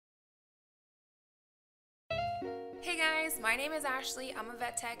Hey guys, my name is Ashley. I'm a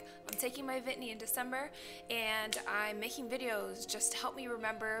vet tech. I'm taking my VTNE in December and I'm making videos just to help me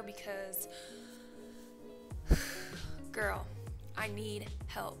remember because, girl, I need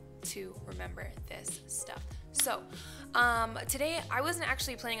help to remember this stuff. So, today I wasn't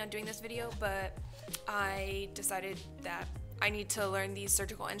actually planning on doing this video, but I decided that I need to learn these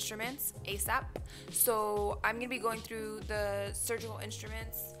surgical instruments ASAP. So I'm going to be going through the surgical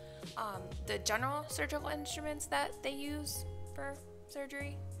instruments, the general surgical instruments that they use for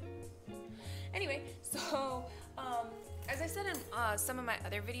surgery. Anyway, so as I said in some of my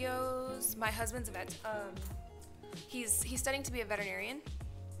other videos, my husband's a vet. He's studying to be a veterinarian,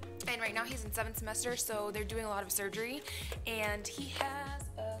 and right now he's in 7th semester, so they're doing a lot of surgery, and he has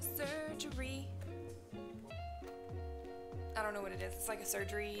a surgery. I don't know what it is. It's like a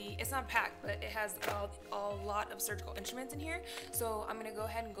surgery. It's not packed, but it has a lot of surgical instruments in here. So I'm gonna go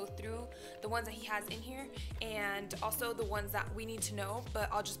ahead and go through the ones that he has in here and also the ones that we need to know, but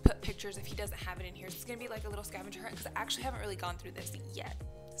I'll just put pictures if he doesn't have it in here. So it's gonna be like a little scavenger hunt because I actually haven't really gone through this yet.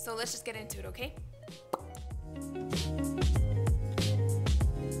 So let's just get into it, okay?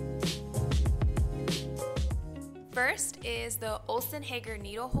 First is the Olsen Hager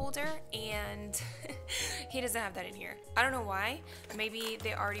needle holder, and he doesn't have that in here. I don't know why. Maybe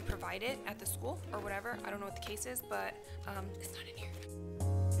they already provide it at the school or whatever. I don't know what the case is, but it's not in here.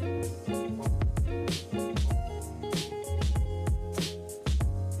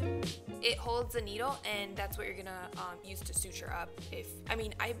 It holds the needle, and that's what you're gonna use to suture up.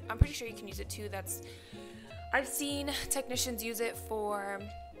 I'm pretty sure you can use it too. I've seen technicians use it for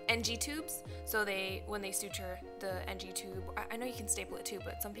NG tubes, so when they suture the NG tube, I know you can staple it too,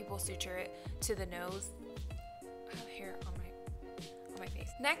 but some people suture it to the nose. I have hair on my face.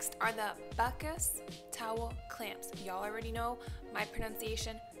 Next are the Bacchus towel clamps. Y'all already know my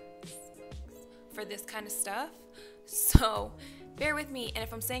pronunciation for this kind of stuff, so bear with me, and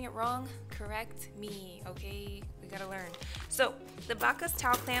if I'm saying it wrong, correct me, okay? We gotta learn. So the Bacchus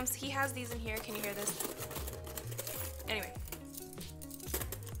towel clamps, he has these in here. Can you hear this? Anyway,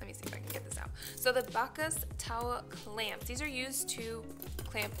 let me see if I can get this out. So the Bacchus towel clamps, these are used to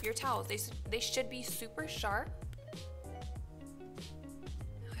clamp your towels. They should be super sharp.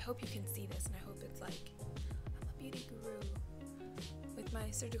 I hope you can see this, and I hope it's like I'm a beauty guru with my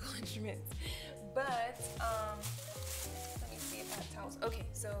surgical instruments. But let me see if I have towels. Okay,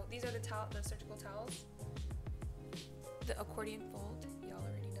 so these are the surgical towels. The accordion fold, y'all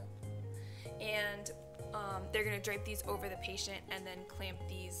already know. And they're gonna drape these over the patient and then clamp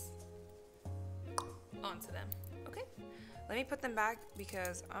these onto them. Okay, let me put them back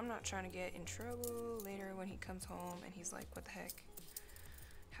because I'm not trying to get in trouble later when he comes home and he's like, what the heck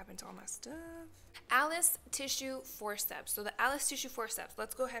happened to all my stuff? Alice tissue forceps. So the Alice tissue forceps,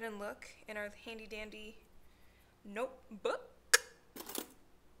 let's go ahead and look in our handy dandy notebook. I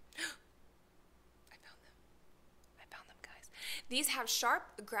found them guys. These have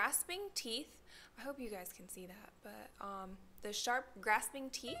sharp grasping teeth. I hope you guys can see that, but the sharp grasping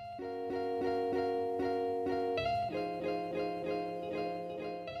teeth.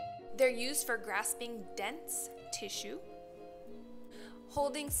 They're used for grasping dense tissue,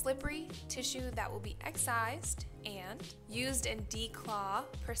 holding slippery tissue that will be excised, and used in declaw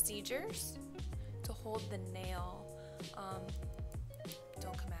procedures to hold the nail.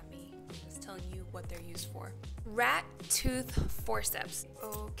 Don't come at me, I'm just telling you what they're used for. Rat tooth forceps.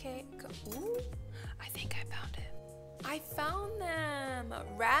 Okay, ooh, I think I found it. I found them.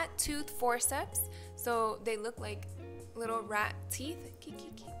 Rat tooth forceps. So they look like little rat teeth.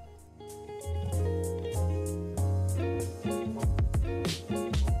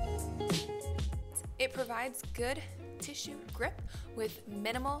 It provides good tissue grip with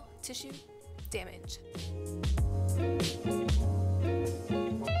minimal tissue damage.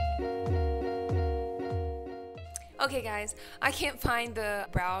 Okay guys, I can't find the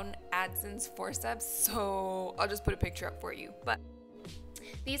brown Adson's forceps, so I'll just put a picture up for you. But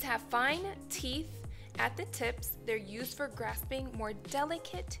these have fine teeth at the tips. They're used for grasping more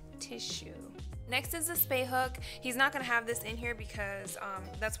delicate tissue. Next is the spay hook. He's not gonna have this in here because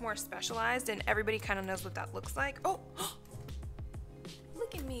that's more specialized and everybody kind of knows what that looks like. Oh,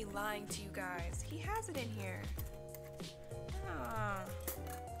 look at me lying to you guys. He has it in here. Ah,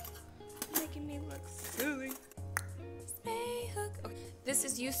 making me look silly. Hook. Okay. This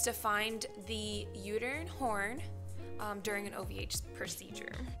is used to find the uterine horn during an OVH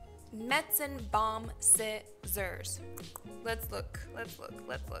procedure. Metzenbaum scissors. Let's look.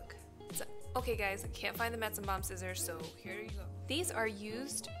 So, okay guys, I can't find the Metzenbaum scissors, so here you go. These are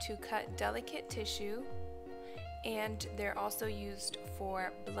used to cut delicate tissue, and they're also used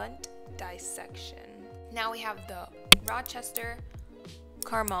for blunt dissection. Now we have the Rochester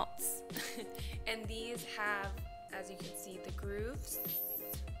Carmalts. And these have, as you can see, the grooves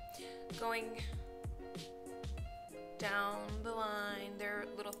going down the line. They're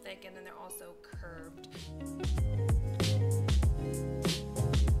a little thick and then they're also curved.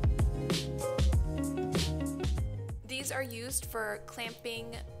 These are used for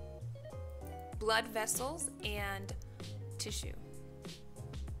clamping blood vessels and tissue.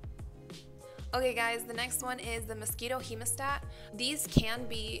 Okay guys, the next one is the mosquito hemostat. These can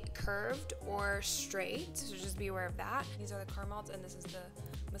be curved or straight, so just be aware of that. These are the Carmalts and this is the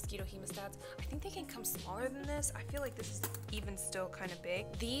mosquito hemostats. I think they can come smaller than this. I feel like this is even still kind of big.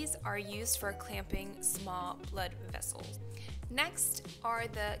 These are used for clamping small blood vessels. Next are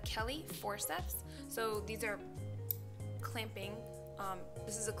the Kelly forceps. So these are clamping.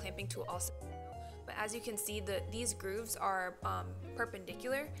 This is a clamping tool also. But as you can see, these grooves are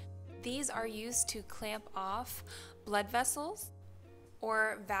perpendicular. These are used to clamp off blood vessels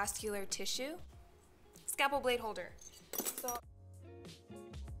or vascular tissue. Scalpel blade holder. So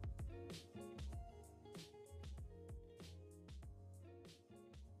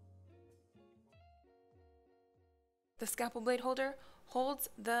the scalpel blade holder holds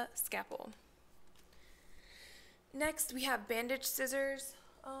the scalpel. Next, we have bandage scissors.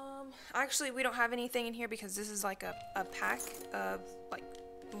 Actually, we don't have anything in here because this is like a pack of like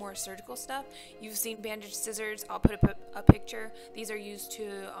more surgical stuff. You've seen bandage scissors. I'll put a picture. These are used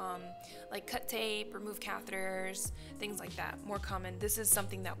to like cut tape, remove catheters, things like that. More common. This is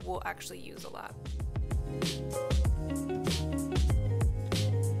something that we'll actually use a lot.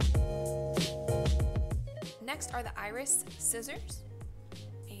 Next are the iris scissors.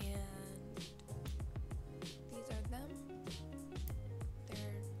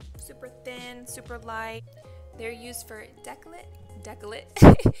 Super thin, super light. They're used for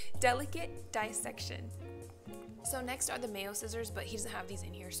delicate dissection. So next are the Mayo scissors, but he doesn't have these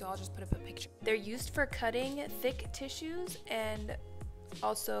in here, so I'll just put up a picture. They're used for cutting thick tissues and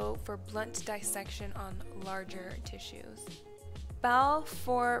also for blunt dissection on larger tissues.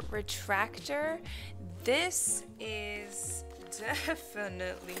 Balfour retractor. This is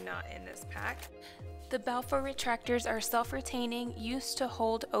definitely not in this pack. The Balfour retractors are self-retaining, used to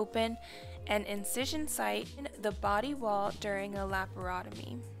hold open an incision site in the body wall during a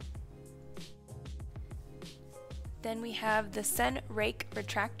laparotomy. Then we have the Sen Rake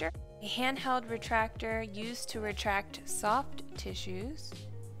retractor, a handheld retractor used to retract soft tissues.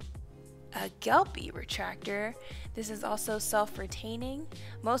 A Gelpy retractor. This is also self-retaining,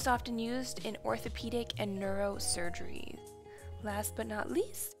 most often used in orthopedic and neurosurgery. Last but not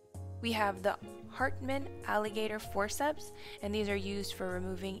least, we have the Hartman alligator forceps, and these are used for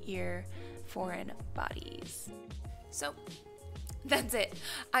removing foreign bodies. So that's it.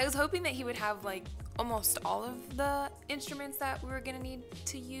 I was hoping that he would have like almost all of the instruments that we were gonna need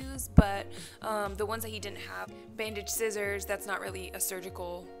to use, but the ones that he didn't have, bandage scissors, that's not really a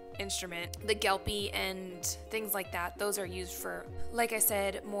surgical instrument. The Gelpy and things like that, those are used for, like I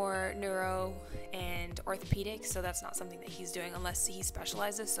said, more neuro and orthopedic, so that's not something that he's doing unless he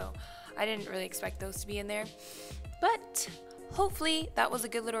specializes, so I didn't really expect those to be in there. But hopefully that was a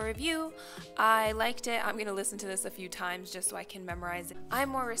good little review. I liked it. I'm gonna listen to this a few times just so I can memorize it. I'm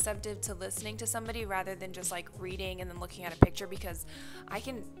more receptive to listening to somebody rather than just like reading and then looking at a picture, because I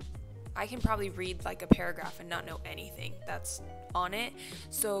can probably read like a paragraph and not know anything that's on it.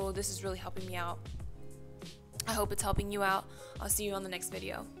 So this is really helping me out. I hope it's helping you out. I'll see you on the next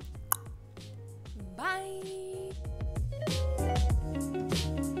video. Bye.